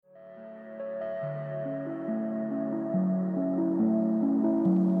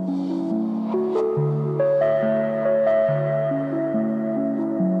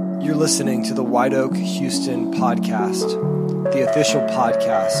listening to the White Oak Houston podcast, the official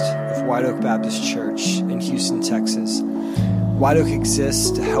podcast of White Oak Baptist Church in Houston, Texas. White Oak exists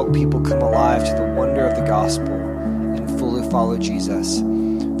to help people come alive to the wonder of the gospel and fully follow Jesus.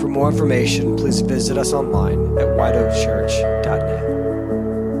 For more information, please visit us online at whiteoakchurch.net.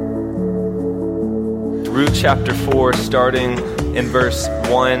 Ruth chapter 4, starting in verse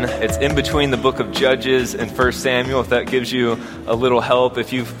 1. It's in between the book of Judges and 1 Samuel, if that gives you a little help.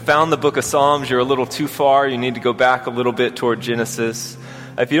 If you've found the book of Psalms, you're a little too far. You need to go back a little bit toward Genesis.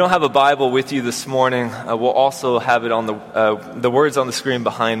 If you don't have a Bible with you this morning, we'll also have it on the words on the screen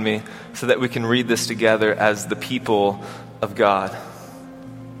behind me so that we can read this together as the people of God.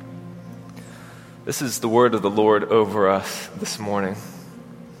 This is the word of the Lord over us this morning.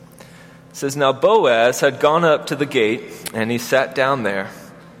 It says, "Now Boaz had gone up to the gate, and he sat down there.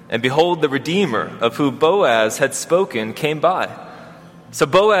 And behold, the Redeemer, of whom Boaz had spoken, came by. So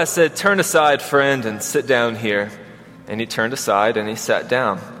Boaz said, 'Turn aside, friend, and sit down here.' And he turned aside, and he sat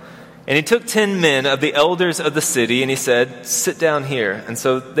down. And he took 10 men of the elders of the city, and he said, 'Sit down here.' And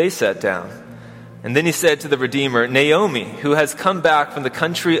so they sat down. And then he said to the Redeemer, 'Naomi, who has come back from the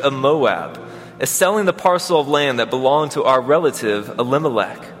country of Moab, is selling the parcel of land that belonged to our relative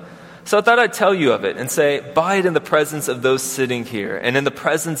Elimelech. So I thought I'd tell you of it and say, buy it in the presence of those sitting here and in the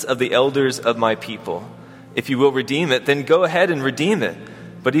presence of the elders of my people. If you will redeem it, then go ahead and redeem it.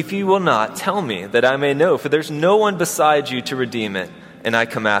 But if you will not, tell me that I may know, for there's no one beside you to redeem it, and I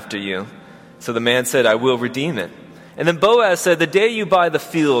come after you.' So the man said, 'I will redeem it.' And then Boaz said, 'The day you buy the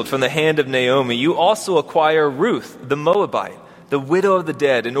field from the hand of Naomi, you also acquire Ruth, the Moabite, the widow of the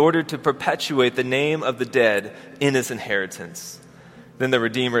dead, in order to perpetuate the name of the dead in his inheritance.' Then the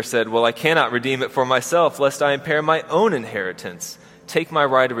Redeemer said, 'Well, I cannot redeem it for myself, lest I impair my own inheritance. Take my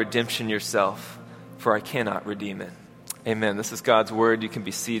right of redemption yourself, for I cannot redeem it.'" Amen. This is God's word. You can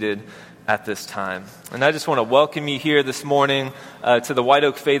be seated at this time. And I just want to welcome you here this morning to the White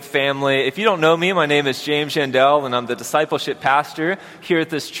Oak Faith family. If you don't know me, my name is James Jandell, and I'm the discipleship pastor here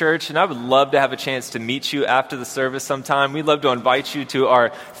at this church. And I would love to have a chance to meet you after the service sometime. We'd love to invite you to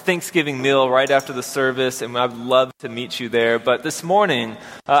our Thanksgiving meal right after the service, and I'd love to meet you there. But this morning,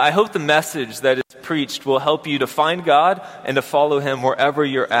 I hope the message that is preached will help you to find God and to follow Him wherever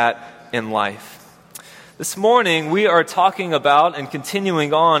you're at in life. This morning, we are talking about and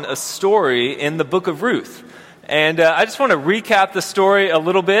continuing on a story in the book of Ruth. And I just want to recap the story a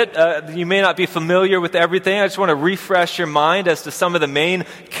little bit. You may not be familiar with everything. I just want to refresh your mind as to some of the main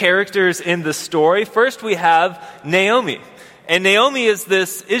characters in the story. First, we have Naomi. And Naomi is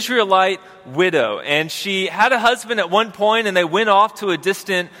this Israelite widow, and she had a husband at one point, and they went off to a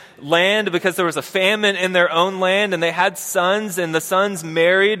distant land because there was a famine in their own land, and they had sons, and the sons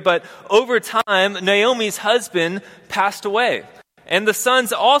married, but over time, Naomi's husband passed away. And the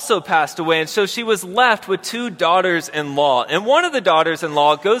sons also passed away, and so she was left with 2 daughters-in-law. And one of the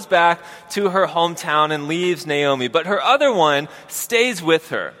daughters-in-law goes back to her hometown and leaves Naomi, but her other one stays with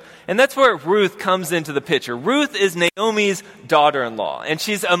her. And that's where Ruth comes into the picture. Ruth is Naomi's daughter-in-law, and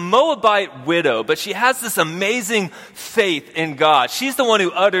she's a Moabite widow, but she has this amazing faith in God. She's the one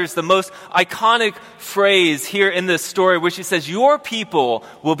who utters the most iconic phrase here in this story, where she says, "Your people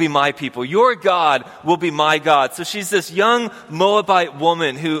will be my people. Your God will be my God." So she's this young Moabite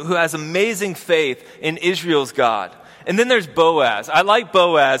woman who has amazing faith in Israel's God. And then there's Boaz. I like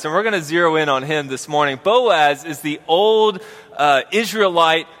Boaz, and we're going to zero in on him this morning. Boaz is the old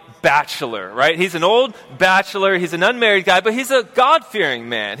Israelite bachelor, right? He's an old bachelor. He's an unmarried guy, but he's a God-fearing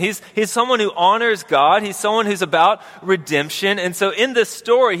man. He's someone who honors God. He's someone who's about redemption. And so in this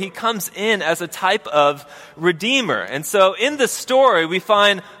story, he comes in as a type of redeemer. And so in the story, we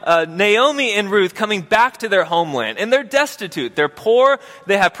find Naomi and Ruth coming back to their homeland, and they're destitute. They're poor.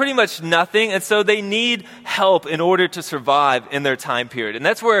 They have pretty much nothing. And so they need help in order to survive in their time period. And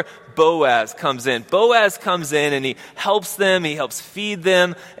that's where Boaz comes in. Boaz comes in and he helps them, he helps feed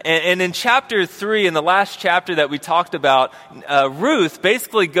them. And in chapter 3, in the last chapter that we talked about, Ruth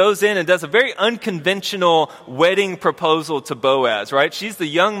basically goes in and does a very unconventional wedding proposal to Boaz, right? She's the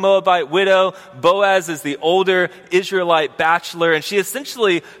young Moabite widow. Boaz is the older Israelite bachelor, and she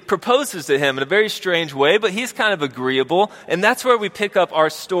essentially proposes to him in a very strange way, but he's kind of agreeable. And that's where we pick up our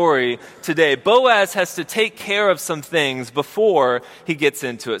story today. Boaz has to take care of some things before he gets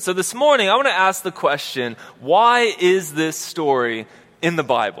into it. So this morning, I want to ask the question, why is this story in the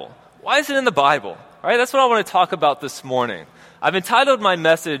Bible? Why is it in the Bible? All right, that's what I want to talk about this morning. I've entitled my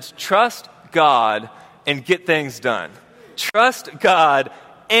message, Trust God and Get Things Done. Trust God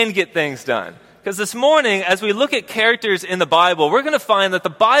and get things done. Because this morning, as we look at characters in the Bible, we're going to find that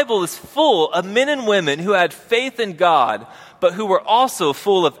the Bible is full of men and women who had faith in God, but who were also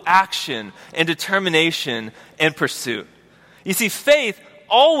full of action and determination and pursuit. You see, faith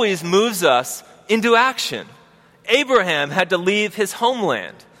always moves us into action. Abraham had to leave his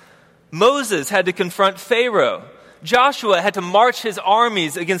homeland. Moses had to confront Pharaoh. Joshua had to march his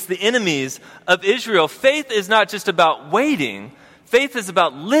armies against the enemies of Israel. Faith is not just about waiting. Faith is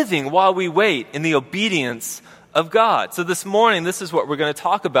about living while we wait in the obedience of God. So this morning, this is what we're going to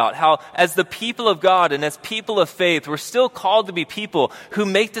talk about, how as the people of God and as people of faith, we're still called to be people who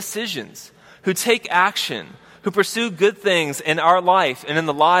make decisions, who take action, who pursue good things in our life and in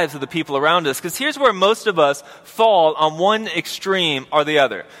the lives of the people around us. Because here's where most of us fall on one extreme or the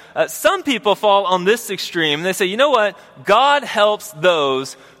other. Some people fall on this extreme and they say, you know what? God helps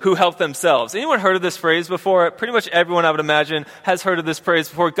those who help themselves. Anyone heard of this phrase before? Pretty much everyone, I would imagine, has heard of this phrase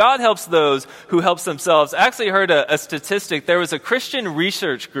before. God helps those who help themselves. I actually heard a statistic. There was a Christian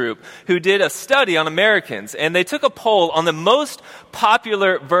research group who did a study on Americans, and they took a poll on the most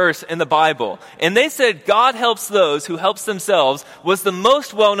popular verse in the Bible. And they said, God helps those who help themselves was the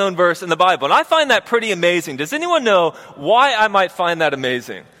most well-known verse in the Bible. And I find that pretty amazing. Does anyone know why I might find that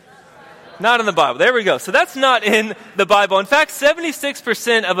amazing? Not in the Bible. There we go. So that's not in the Bible. In fact,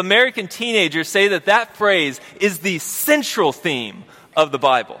 76% of American teenagers say that phrase is the central theme of the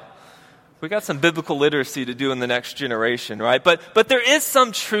Bible. We got some biblical literacy to do in the next generation, right? But there is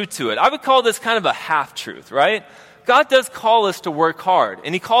some truth to it. I would call this kind of a half-truth, right? God does call us to work hard,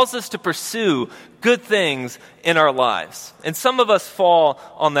 and He calls us to pursue good things in our lives. And some of us fall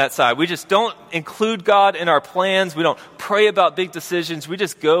on that side. We just don't include God in our plans. We don't pray about big decisions. We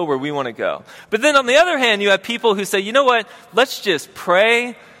just go where we want to go. But then on the other hand, you have people who say, you know what? Let's just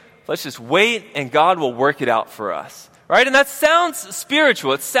pray. Let's just wait, and God will work it out for us. Right? And that sounds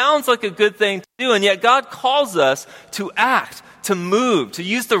spiritual. It sounds like a good thing to do, and yet God calls us to act, to move, to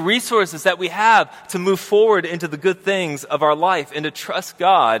use the resources that we have to move forward into the good things of our life and to trust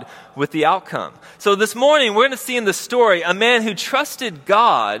God with the outcome. So this morning, we're going to see in the story a man who trusted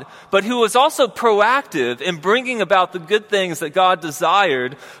God, but who was also proactive in bringing about the good things that God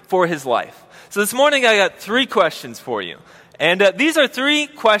desired for his life. So this morning, I got 3 questions for you. And these are 3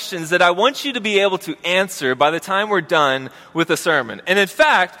 questions that I want you to be able to answer by the time we're done with the sermon. And in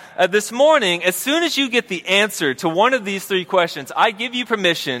fact, this morning, as soon as you get the answer to one of these 3 questions, I give you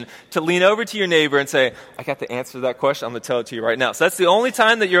permission to lean over to your neighbor and say, I got the answer to that question. I'm going to tell it to you right now. So that's the only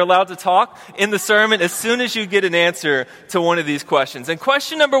time that you're allowed to talk in the sermon, as soon as you get an answer to one of these questions. And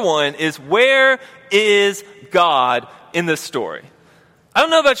question number 1 is, where is God in this story? I don't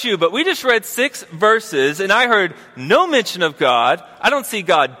know about you, but we just read 6 verses, and I heard no mention of God. I don't see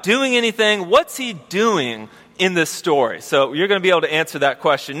God doing anything. What's He doing in this story? So you're going to be able to answer that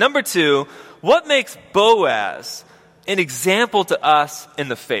question. Number 2, what makes Boaz an example to us in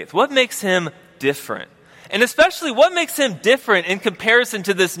the faith? What makes him different? And especially, what makes him different in comparison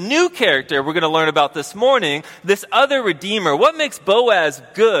to this new character we're going to learn about this morning, this other redeemer? What makes Boaz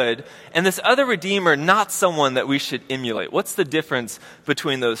good and this other redeemer not someone that we should emulate? What's the difference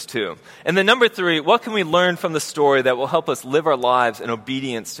between those two? And then number 3, what can we learn from the story that will help us live our lives in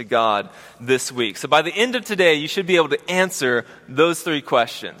obedience to God this week? So by the end of today, you should be able to answer those 3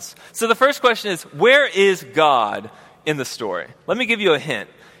 questions. So the first question is, where is God in the story? Let me give you a hint.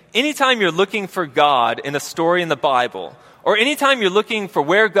 Anytime you're looking for God in a story in the Bible, or anytime you're looking for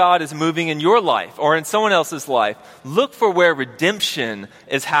where God is moving in your life or in someone else's life, look for where redemption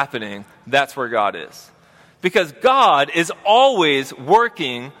is happening. That's where God is. Because God is always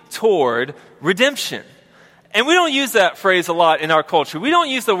working toward redemption. And we don't use that phrase a lot in our culture. We don't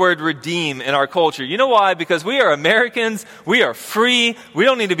use the word redeem in our culture. You know why? Because we are Americans. We are free. We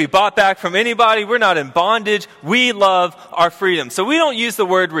don't need to be bought back from anybody. We're not in bondage. We love our freedom. So we don't use the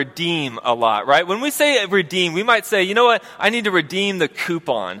word redeem a lot, right? When we say redeem, we might say, you know what? I need to redeem the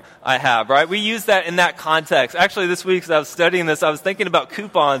coupon I have, right? We use that in that context. Actually, this week as I was studying this, I was thinking about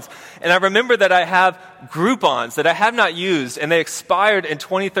coupons, and I remember that I have Groupons that I have not used, and they expired in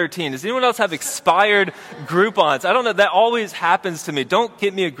 2013. Does anyone else have expired Groupons? I don't know. That always happens to me. Don't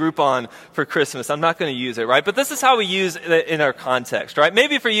get me a Groupon for Christmas. I'm not going to use it, right? But this is how we use it in our context, right?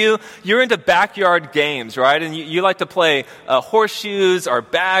 Maybe for you, you're into backyard games, right? And you like to play horseshoes or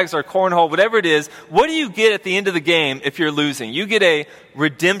bags or cornhole, whatever it is. What do you get at the end of the game if you're losing? You get a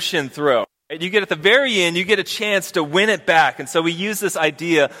redemption throw. You get at the very end, you get a chance to win it back. And so we use this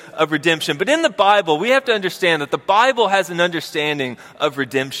idea of redemption. But in the Bible, we have to understand that the Bible has an understanding of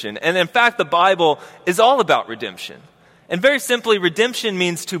redemption. And in fact, the Bible is all about redemption. And very simply, redemption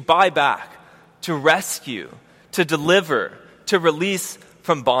means to buy back, to rescue, to deliver, to release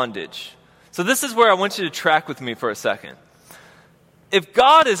from bondage. So this is where I want you to track with me for a second. If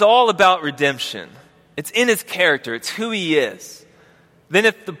God is all about redemption, it's in his character, it's who he is, then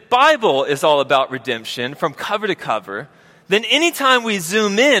if the Bible is all about redemption from cover to cover, then anytime we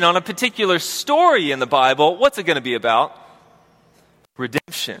zoom in on a particular story in the Bible, what's it going to be about?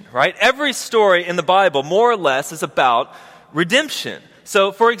 Redemption, right? Every story in the Bible, more or less, is about redemption.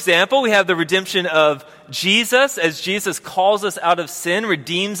 So, for example, we have the redemption of Jesus, as Jesus calls us out of sin,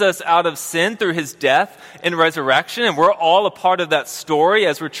 redeems us out of sin through his death and resurrection, and we're all a part of that story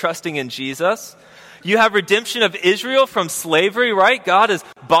as we're trusting in Jesus. You have redemption of Israel from slavery, right? God is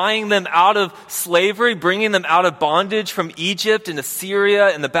buying them out of slavery, bringing them out of bondage from Egypt and Assyria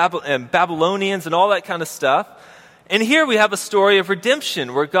and the Babylonians and all that kind of stuff. And here we have a story of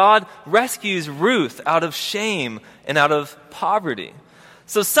redemption where God rescues Ruth out of shame and out of poverty.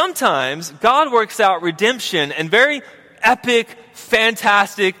 So sometimes God works out redemption in very epic,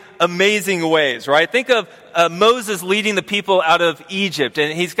 fantastic, amazing ways, right? Think of Moses leading the people out of Egypt,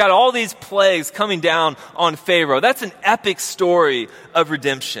 and he's got all these plagues coming down on Pharaoh. That's an epic story of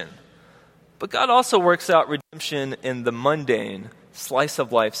redemption. But God also works out redemption in the mundane,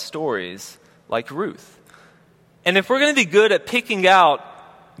 slice-of-life stories like Ruth. And if we're going to be good at picking out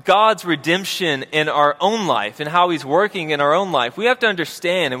God's redemption in our own life and how he's working in our own life, we have to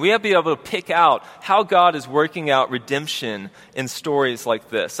understand and we have to be able to pick out how God is working out redemption in stories like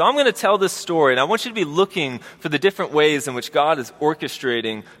this. So I'm going to tell this story, and I want you to be looking for the different ways in which God is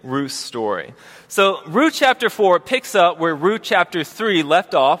orchestrating Ruth's story. So Ruth chapter 4 picks up where Ruth chapter 3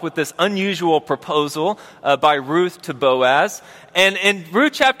 left off with this unusual proposal by Ruth to Boaz. And in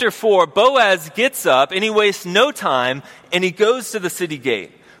Ruth chapter 4, Boaz gets up and he wastes no time and he goes to the city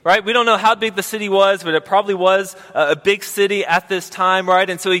gate. Right? We don't know how big the city was, but it probably was a big city at this time, right?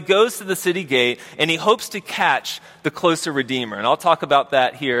 And so he goes to the city gate and he hopes to catch the closer redeemer. And I'll talk about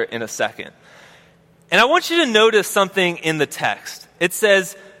that here in a second. And I want you to notice something in the text. It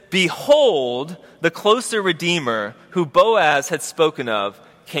says, "Behold, the closer redeemer who Boaz had spoken of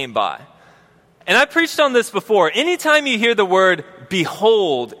came by." And I preached on this before. Anytime you hear the word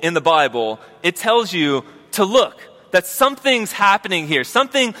behold in the Bible, it tells you to look. That something's happening here,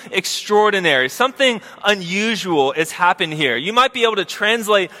 something extraordinary, something unusual is happening here. You might be able to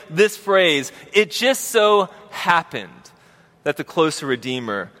translate this phrase, "It just so happened that the closer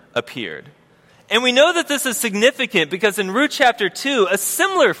Redeemer appeared." And we know that this is significant because in Ruth chapter 2, a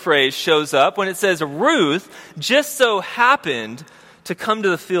similar phrase shows up when it says, "Ruth just so happened to come to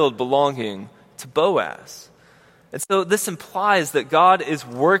the field belonging to Boaz." And so this implies that God is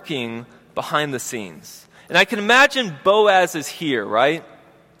working behind the scenes. And I can imagine Boaz is here, right?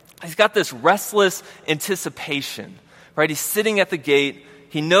 He's got this restless anticipation, right? He's sitting at the gate.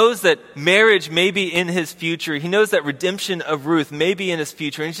 He knows that marriage may be in his future. He knows that redemption of Ruth may be in his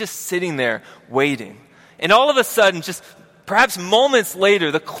future. And he's just sitting there waiting. And all of a sudden, just perhaps moments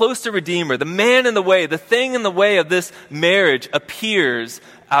later, the closer Redeemer, the man in the way, the thing in the way of this marriage appears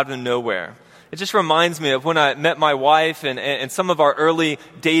out of nowhere. It just reminds me of when I met my wife and some of our early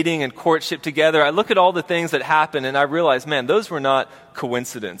dating and courtship together. I look at all the things that happened and I realize, man, those were not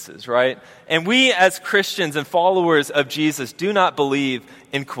coincidences, right? And we as Christians and followers of Jesus do not believe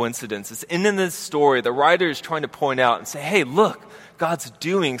in coincidences. And in this story, the writer is trying to point out and say, hey, look, God's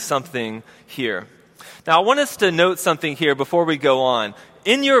doing something here. Now, I want us to note something here before we go on.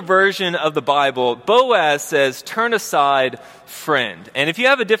 In your version of the Bible, Boaz says, "Turn aside, friend." And if you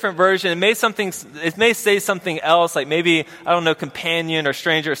have a different version, it may say something else, like maybe, I don't know, companion or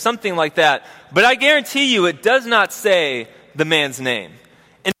stranger or something like that. But I guarantee you it does not say the man's name.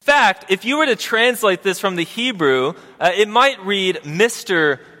 In fact, if you were to translate this from the Hebrew, it might read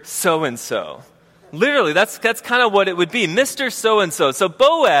Mr. So-and-so. Literally, that's kind of what it would be, Mr. So-and-so. So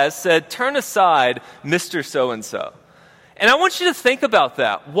Boaz said, "Turn aside, Mr. So-and-so." And I want you to think about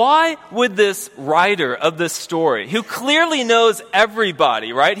that. Why would this writer of this story, who clearly knows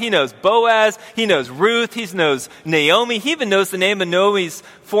everybody, right? He knows Boaz, he knows Ruth, he knows Naomi, he even knows the name of Naomi's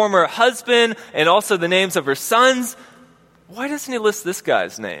former husband and also the names of her sons. Why doesn't he list this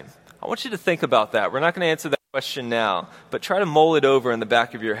guy's name? I want you to think about that. We're not going to answer that question now, but try to mull it over in the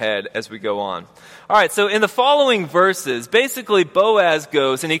back of your head as we go on. All right, so in the following verses, basically Boaz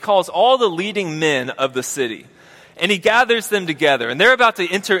goes and he calls all the leading men of the city. And he gathers them together, and they're about to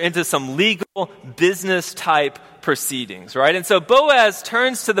enter into some legal business type proceedings, right? And so Boaz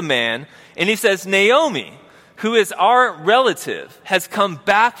turns to the man and he says, "Naomi, who is our relative, has come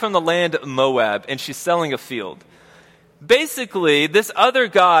back from the land of Moab, and she's selling a field. Basically, this other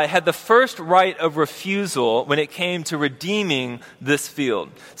guy had the first right of refusal when it came to redeeming this field.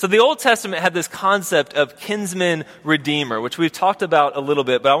 So the Old Testament had this concept of kinsman redeemer, which we've talked about a little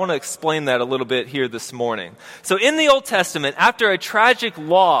bit, but I want to explain that a little bit here this morning. So in the Old Testament, after a tragic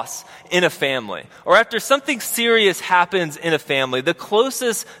loss in a family, or after something serious happens in a family, the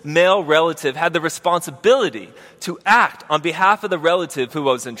closest male relative had the responsibility to act on behalf of the relative who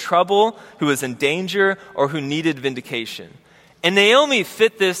was in trouble, who was in danger, or who needed vindication. And Naomi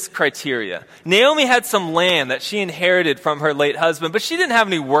fit this criteria. Naomi had some land that she inherited from her late husband, but she didn't have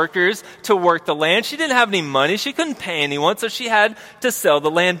any workers to work the land. She didn't have any money. She couldn't pay anyone, so she had to sell the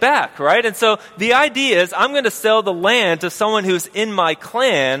land back, right? And so the idea is, I'm going to sell the land to someone who's in my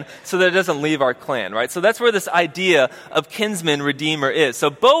clan so that it doesn't leave our clan, right? So that's where this idea of kinsman redeemer is. So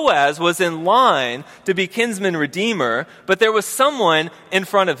Boaz was in line to be kinsman redeemer, but there was someone in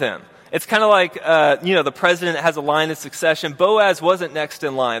front of him. It's kind of like, the president has a line of succession. Boaz wasn't next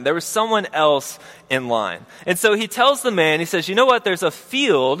in line. There was someone else in line. And so he tells the man, he says, you know what, there's a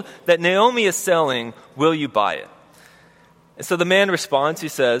field that Naomi is selling. Will you buy it? And so the man responds, he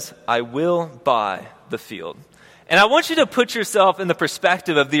says, I will buy the field. And I want you to put yourself in the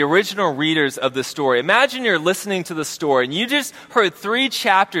perspective of the original readers of the story. Imagine you're listening to the story and you just heard 3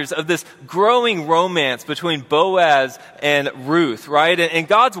 chapters of this growing romance between Boaz and Ruth, right? And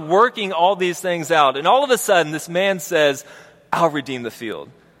God's working all these things out. And all of a sudden, this man says, I'll redeem the field.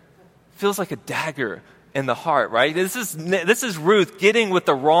 Feels like a dagger in the heart, right? This is Ruth getting with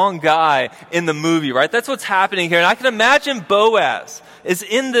the wrong guy in the movie, right? That's what's happening here. And I can imagine Boaz is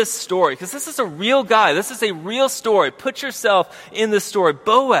in this story, because this is a real guy. This is a real story. Put yourself in this story.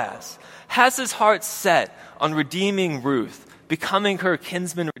 Boaz has his heart set on redeeming Ruth, becoming her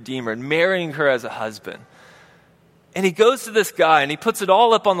kinsman redeemer, and marrying her as a husband. And he goes to this guy, and he puts it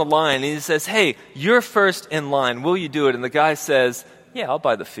all up on the line, and he says, hey, you're first in line. Will you do it? And the guy says, yeah, I'll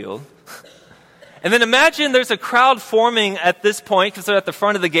buy the field. And then imagine there's a crowd forming at this point because they're at the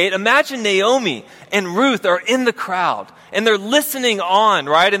front of the gate. Imagine Naomi and Ruth are in the crowd and they're listening on,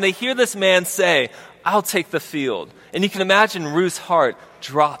 right? And they hear this man say, I'll take the field. And you can imagine Ruth's heart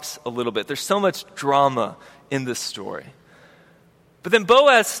drops a little bit. There's so much drama in this story. But then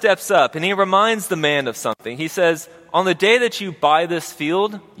Boaz steps up and he reminds the man of something. He says, on the day that you buy this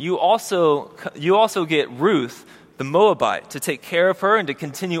field, you also get Ruth, the Moabite, to take care of her and to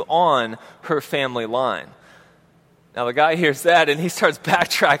continue on her family line. Now the guy hears that and he starts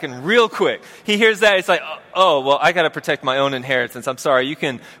backtracking real quick. He hears that, he's like, oh, well, I got to protect my own inheritance. I'm sorry, you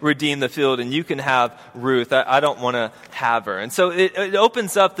can redeem the field and you can have Ruth. I don't want to have her. And so it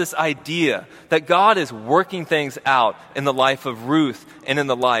opens up this idea that God is working things out in the life of Ruth and in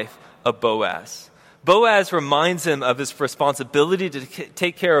the life of Boaz. Boaz reminds him of his responsibility to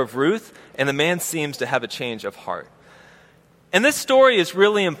take care of Ruth, and the man seems to have a change of heart. And this story is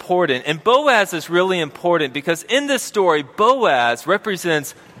really important, and Boaz is really important because in this story, Boaz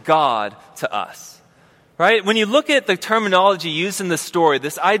represents God to us. Right? When you look at the terminology used in the story,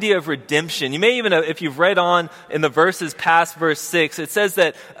 this idea of redemption, you may even, if you've read on in the verses past verse 6, it says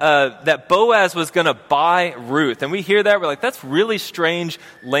that Boaz was going to buy Ruth. And we hear that, we're like, that's really strange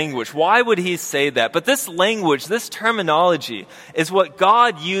language. Why would he say that? But this language, this terminology, is what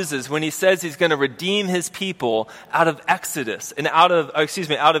God uses when he says he's going to redeem his people out of Exodus and out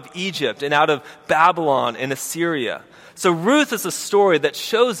of Egypt and out of Babylon and Assyria. So Ruth is a story that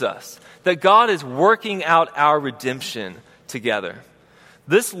shows us that God is working out our redemption together.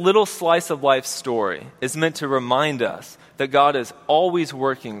 This little slice of life story is meant to remind us that God is always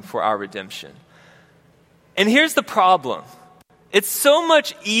working for our redemption. And here's the problem. It's so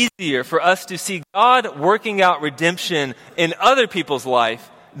much easier for us to see God working out redemption in other people's life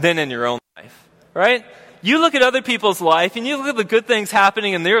than in your own life, right? You look at other people's life and you look at the good things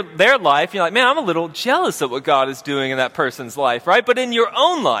happening in their life, and you're like, man, I'm a little jealous of what God is doing in that person's life, right? But in your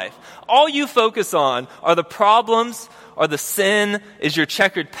own life, all you focus on are the problems, are the sin, is your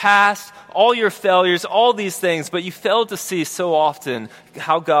checkered past, all your failures, all these things, but you fail to see so often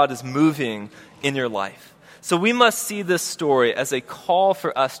how God is moving in your life. So we must see this story as a call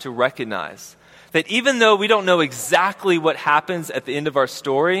for us to recognize that even though we don't know exactly what happens at the end of our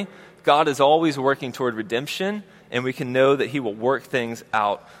story, God is always working toward redemption, and we can know that he will work things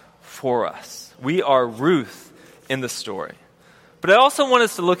out for us. We are Ruth in the story. But I also want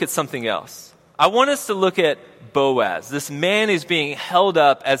us to look at something else. I want us to look at Boaz, this man who's being held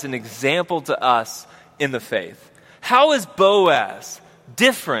up as an example to us in the faith. How is Boaz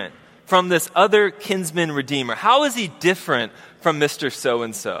different from this other kinsman redeemer? How is he different from Mr.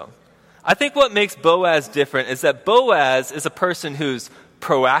 So-and-so? I think what makes Boaz different is that Boaz is a person who's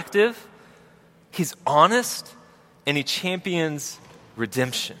proactive, he's honest, and he champions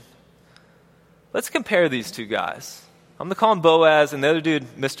redemption. Let's compare these two guys. I'm going to call him Boaz, and the other dude,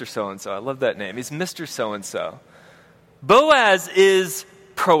 Mr. So-and-so. I love that name. He's Mr. So-and-so. Boaz is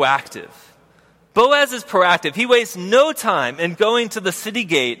proactive. Boaz is proactive. He wastes no time in going to the city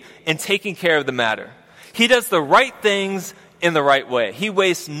gate and taking care of the matter. He does the right things in the right way. He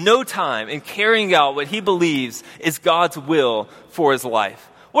wastes no time in carrying out what he believes is God's will for his life.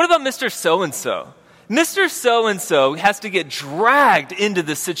 What about Mr. So-and-so? Mr. So-and-so has to get dragged into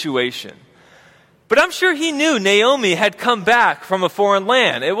this situation. But I'm sure he knew Naomi had come back from a foreign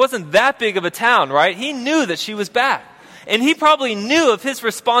land. It wasn't that big of a town, right? He knew that she was back. And he probably knew of his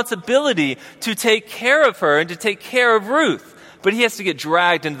responsibility to take care of her and to take care of Ruth. But he has to get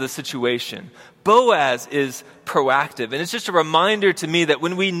dragged into the situation. Boaz is proactive. And it's just a reminder to me that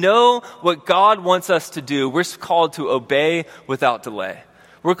when we know what God wants us to do, we're called to obey without delay.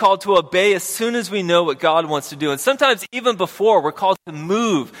 We're called to obey as soon as we know what God wants to do. And sometimes even before, we're called to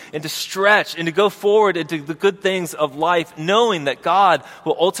move and to stretch and to go forward into the good things of life, knowing that God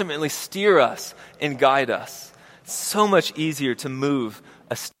will ultimately steer us and guide us. It's so much easier to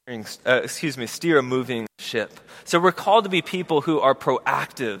steer a moving ship. So we're called to be people who are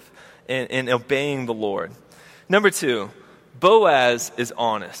proactive in obeying the Lord. Number 2, Boaz is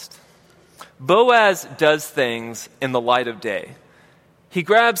honest. Boaz does things in the light of day. He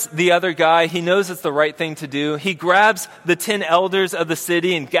grabs the other guy. He knows it's the right thing to do. He grabs the 10 elders of the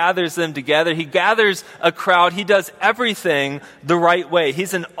city and gathers them together. He gathers a crowd. He does everything the right way.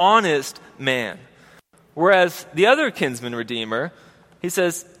 He's an honest man. Whereas the other kinsman redeemer, he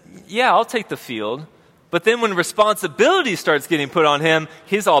says, yeah, I'll take the field. But then when responsibility starts getting put on him,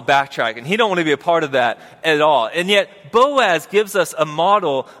 he's all backtracking. He don't want to be a part of that at all. And yet Boaz gives us a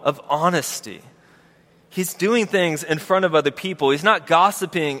model of honesty. He's doing things in front of other people. He's not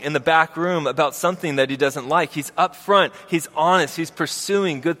gossiping in the back room about something that he doesn't like. He's up front. He's honest. He's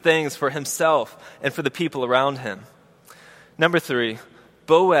pursuing good things for himself and for the people around him. Number 3,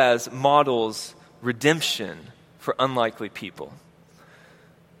 Boaz models redemption for unlikely people.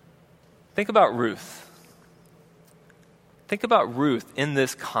 Think about Ruth. Think about Ruth in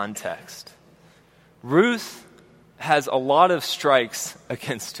this context. Ruth has a lot of strikes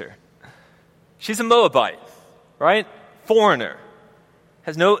against her. She's a Moabite, right? Foreigner.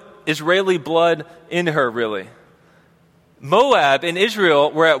 Has no Israeli blood in her, really. Moab and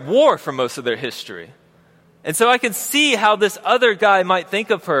Israel were at war for most of their history. And so I can see how this other guy might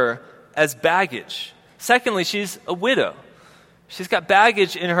think of her as baggage. Secondly, she's a widow. She's got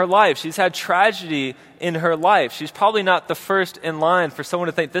baggage in her life. She's had tragedy in her life. She's probably not the first in line for someone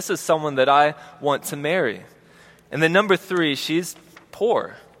to think, this is someone that I want to marry. And then number 3, she's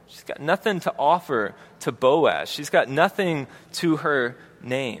poor. She's got nothing to offer to Boaz. She's got nothing to her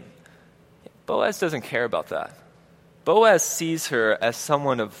name. Boaz doesn't care about that. Boaz sees her as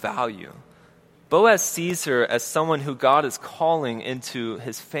someone of value. Boaz sees her as someone who God is calling into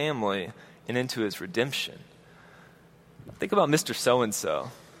his family and into his redemption. Think about Mr.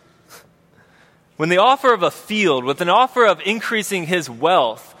 So-and-so. When the offer of a field, with an offer of increasing his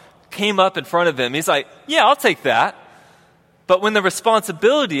wealth, came up in front of him, he's like, yeah, I'll take that. But when the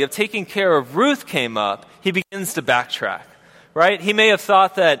responsibility of taking care of Ruth came up, he begins to backtrack, right? He may have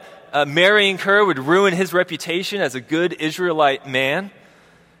thought that marrying her would ruin his reputation as a good Israelite man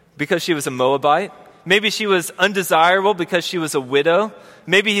because she was a Moabite. Maybe she was undesirable because she was a widow.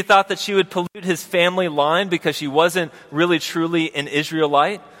 Maybe he thought that she would pollute his family line because she wasn't really truly an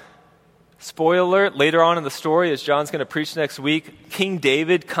Israelite. Spoiler alert, later on in the story, as John's going to preach next week, King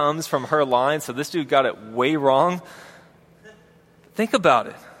David comes from her line, so this dude got it way wrong. Think about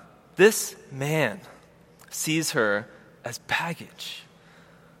it. This man sees her as baggage.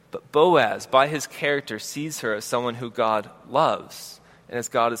 But Boaz, by his character, sees her as someone who God loves and as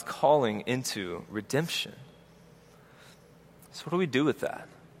God is calling into redemption. So what do we do with that?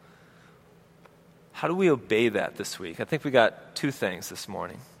 How do we obey that this week? I think we got 2 things this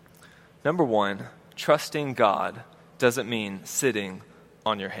morning. Number 1, trusting God doesn't mean sitting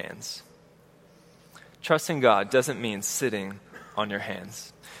on your hands. Trusting God doesn't mean sitting on your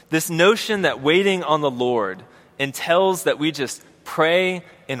hands. This notion that waiting on the Lord entails that we just pray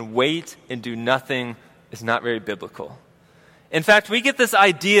and wait and do nothing is not very biblical. In fact, we get this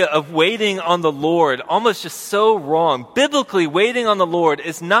idea of waiting on the Lord almost just so wrong. Biblically, waiting on the Lord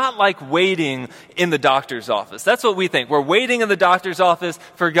is not like waiting in the doctor's office. That's what we think. We're waiting in the doctor's office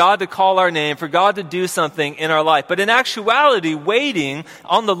for God to call our name, for God to do something in our life. But in actuality, waiting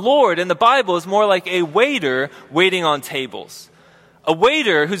on the Lord in the Bible is more like a waiter waiting on tables. A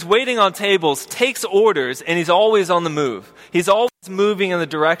waiter who's waiting on tables takes orders, and he's always on the move. He's always moving in the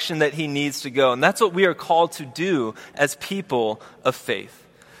direction that he needs to go. And that's what we are called to do as people of faith.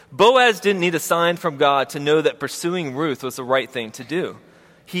 Boaz didn't need a sign from God to know that pursuing Ruth was the right thing to do.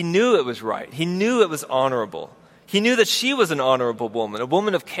 He knew it was right. He knew it was honorable. He knew that she was an honorable woman, a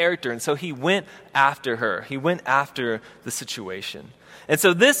woman of character, and so he went after her. He went after the situation. And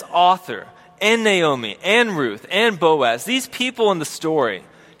so this author, and Naomi, and Ruth, and Boaz, these people in the story,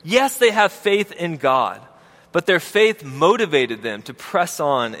 yes, they have faith in God, but their faith motivated them to press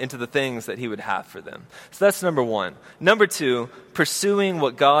on into the things that he would have for them. So that's number one. Number two, pursuing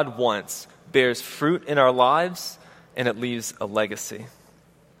what God wants bears fruit in our lives, and it leaves a legacy.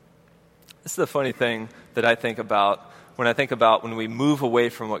 This is the funny thing that I think about when we move away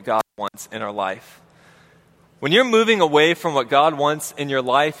from what God wants in our life. When you're moving away from what God wants in your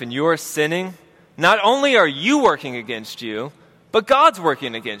life and you're sinning, not only are you working against you, but God's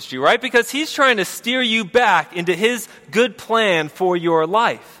working against you, right? Because he's trying to steer you back into his good plan for your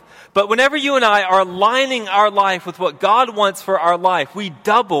life. But whenever you and I are aligning our life with what God wants for our life, we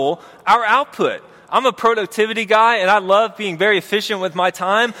double our output. I'm a productivity guy, and I love being very efficient with my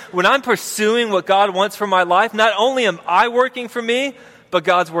time. When I'm pursuing what God wants for my life, not only am I working for me, but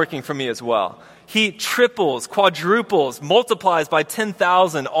God's working for me as well. He triples, quadruples, multiplies by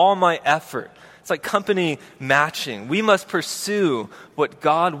 10,000 all my effort. It's like company matching. We must pursue what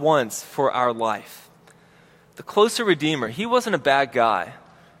God wants for our life. The closer Redeemer, he wasn't a bad guy,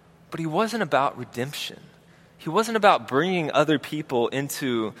 but he wasn't about redemption. He wasn't about bringing other people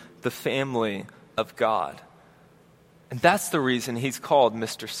into the family of God. And that's the reason he's called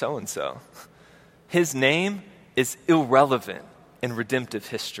Mr. So-and-so. His name is irrelevant in redemptive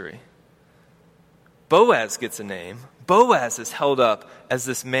history. Boaz gets a name. Boaz is held up as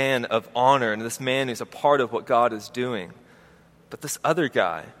this man of honor and this man who's a part of what God is doing. But this other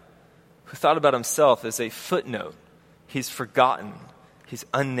guy who thought about himself as a footnote, he's forgotten. He's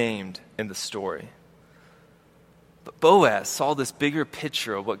unnamed in the story. But Boaz saw this bigger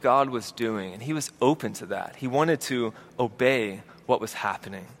picture of what God was doing, and he was open to that. He wanted to obey what was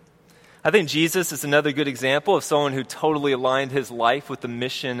happening. I think Jesus is another good example of someone who totally aligned his life with the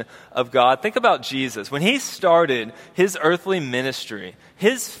mission of God. Think about Jesus. When he started his earthly ministry,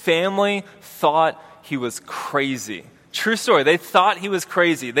 his family thought he was crazy. True story. They thought he was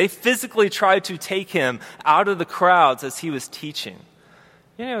crazy. They physically tried to take him out of the crowds as he was teaching.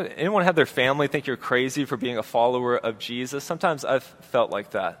 You know, anyone have their family think you're crazy for being a follower of Jesus? Sometimes I've felt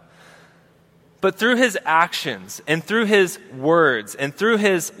like that. But through his actions and through his words and through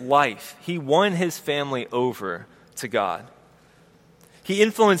his life, he won his family over to God. He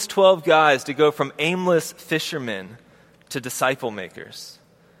influenced 12 guys to go from aimless fishermen to disciple makers.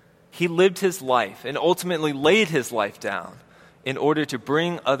 He lived his life and ultimately laid his life down in order to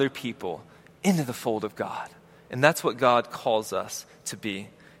bring other people into the fold of God. And that's what God calls us to be.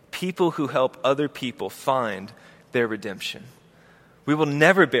 People who help other people find their redemption. We will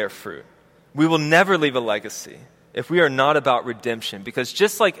never bear fruit. We will never leave a legacy if we are not about redemption. Because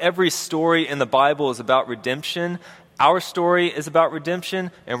just like every story in the Bible is about redemption, our story is about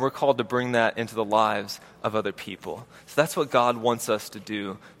redemption, and we're called to bring that into the lives of other people. So that's what God wants us to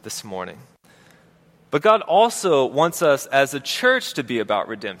do this morning. But God also wants us as a church to be about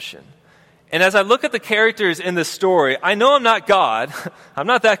redemption. And as I look at the characters in this story, I know I'm not God. I'm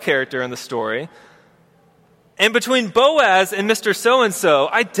not that character in the story. And between Boaz and Mr. So-and-so,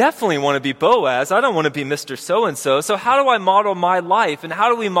 I definitely want to be Boaz. I don't want to be Mr. So-and-so. So how do I model my life, and how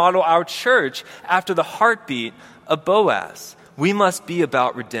do we model our church after the heartbeat of Boaz? We must be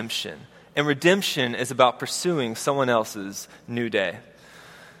about redemption. And redemption is about pursuing someone else's new day.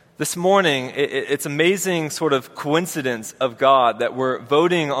 This morning, it's amazing sort of coincidence of God that we're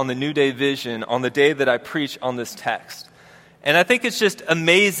voting on the New Day vision on the day that I preach on this text. And I think it's just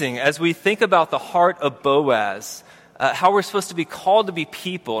amazing as we think about the heart of Boaz, how we're supposed to be called to be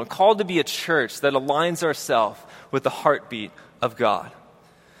people and called to be a church that aligns ourselves with the heartbeat of God.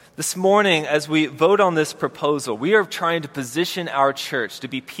 This morning, as we vote on this proposal, we are trying to position our church to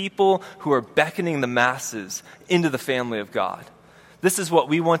be people who are beckoning the masses into the family of God. This is what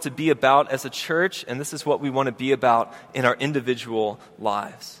we want to be about as a church, and this is what we want to be about in our individual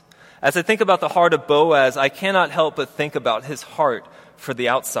lives. As I think about the heart of Boaz, I cannot help but think about his heart for the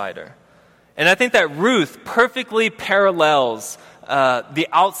outsider. And I think that Ruth perfectly parallels the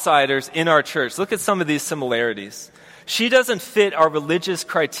outsiders in our church. Look at some of these similarities. She doesn't fit our religious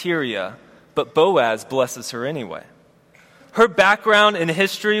criteria, but Boaz blesses her anyway. Her background and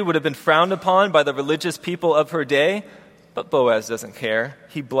history would have been frowned upon by the religious people of her day, but Boaz doesn't care.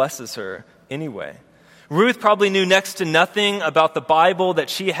 He blesses her anyway. Ruth probably knew next to nothing about the Bible that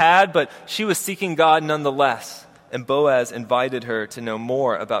she had, but she was seeking God nonetheless. And Boaz invited her to know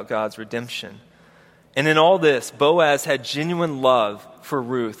more about God's redemption. And in all this, Boaz had genuine love for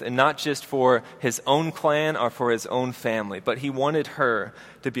Ruth, and not just for his own clan or for his own family, but he wanted her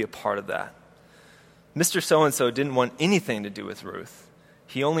to be a part of that. Mr. So-and-so didn't want anything to do with Ruth.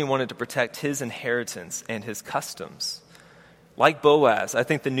 He only wanted to protect his inheritance and his customs. Like Boaz, I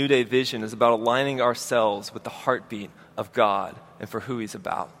think the New Day vision is about aligning ourselves with the heartbeat of God and for who he's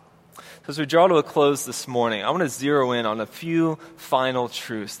about. So as we draw to a close this morning, I want to zero in on a few final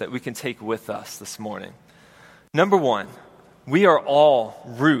truths that we can take with us this morning. Number one, we are all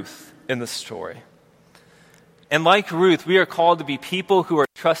Ruth in the story. And like Ruth, we are called to be people who are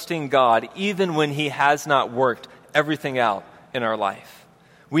trusting God even when he has not worked everything out in our life.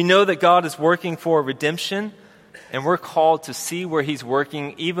 We know that God is working for redemption, and we're called to see where he's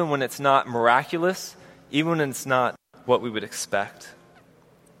working even when it's not miraculous, even when it's not what we would expect.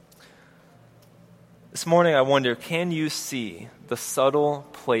 This morning I wonder, can you see the subtle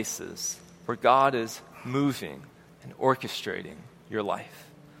places where God is moving and orchestrating your life?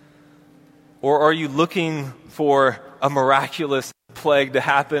 Or are you looking for a miraculous plague to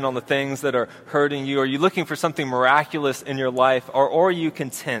happen on the things that are hurting you? Are you looking for something miraculous in your life? Or are you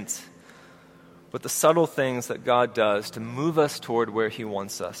content with the subtle things that God does to move us toward where he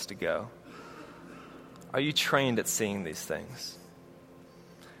wants us to go? Are you trained at seeing these things?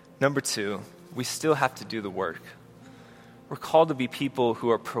 Number two, we still have to do the work. We're called to be people who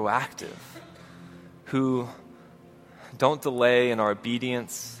are proactive, who don't delay in our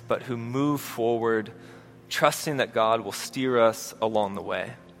obedience, but who move forward, trusting that God will steer us along the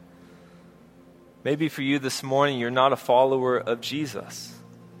way. Maybe for you this morning, you're not a follower of Jesus.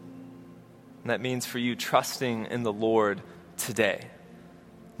 And that means for you trusting in the Lord today,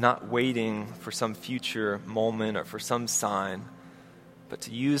 not waiting for some future moment or for some sign, but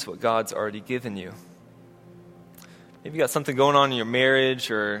to use what God's already given you. Maybe you got something going on in your marriage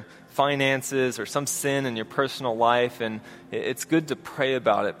or finances or some sin in your personal life, and it's good to pray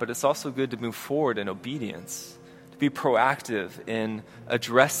about it, but it's also good to move forward in obedience, to be proactive in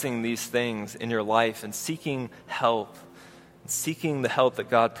addressing these things in your life and seeking help, and seeking the help that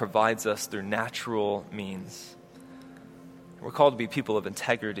God provides us through natural means. We're called to be people of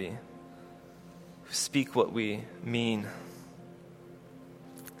integrity, who speak what we mean.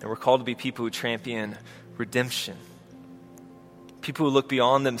 And we're called to be people who champion redemption. People who look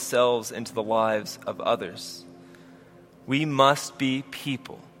beyond themselves into the lives of others. We must be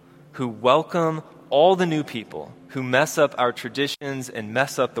people who welcome all the new people who mess up our traditions and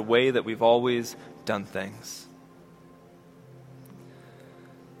mess up the way that we've always done things.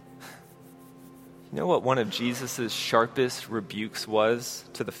 You know what one of Jesus' sharpest rebukes was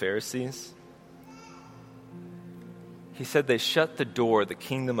to the Pharisees? He said they shut the door of the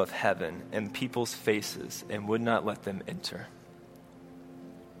kingdom of heaven in people's faces and would not let them enter.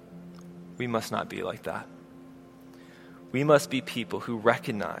 We must not be like that. We must be people who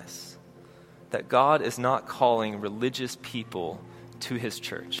recognize that God is not calling religious people to his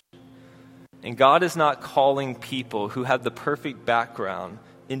church. And God is not calling people who have the perfect background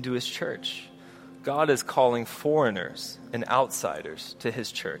into his church. God is calling foreigners and outsiders to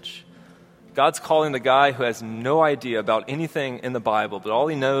his church. God's calling the guy who has no idea about anything in the Bible, but all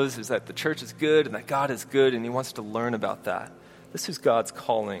he knows is that the church is good and that God is good, and he wants to learn about that. This is God's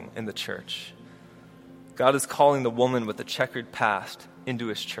calling in the church. God is calling the woman with a checkered past into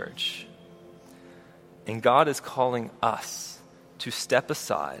his church. And God is calling us to step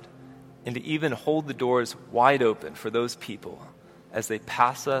aside and to even hold the doors wide open for those people as they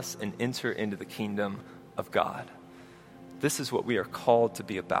pass us and enter into the kingdom of God. This is what we are called to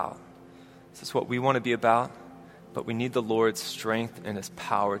be about. This is what we want to be about, but we need the Lord's strength and his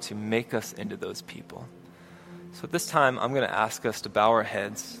power to make us into those people. So at this time, I'm going to ask us to bow our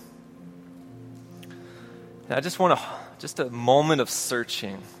heads. And I just want a moment of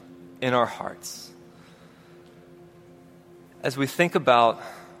searching in our hearts. As we think about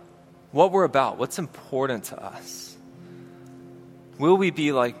what we're about, what's important to us. Will we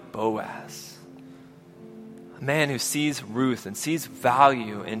be like Boaz? A man who sees Ruth and sees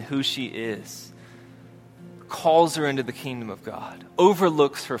value in who she is, calls her into the kingdom of God,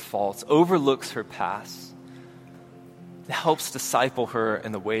 overlooks her faults, overlooks her past, helps disciple her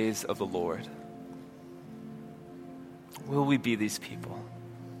in the ways of the Lord. Will we be these people?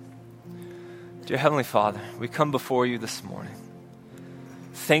 Dear Heavenly Father, we come before you this morning,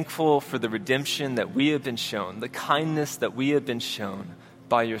 thankful for the redemption that we have been shown, the kindness that we have been shown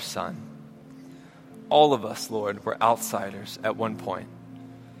by your Son. All of us, Lord, were outsiders at one point.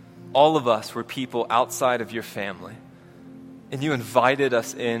 All of us were people outside of your family, and you invited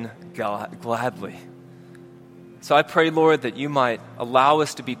us in gladly. So I pray, Lord, that you might allow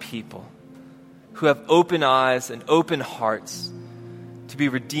us to be people who have open eyes and open hearts to be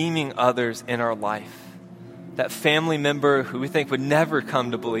redeeming others in our life. That family member who we think would never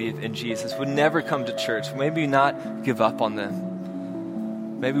come to believe in Jesus, would never come to church, maybe not give up on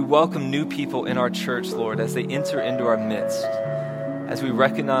them. May we welcome new people in our church, Lord, as they enter into our midst, as we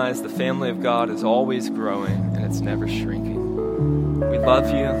recognize the family of God is always growing and it's never shrinking. We love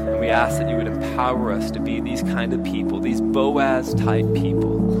you, and we ask that you would empower us to be these kind of people, these Boaz-type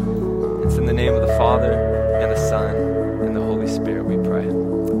people. It's in the name of the Father,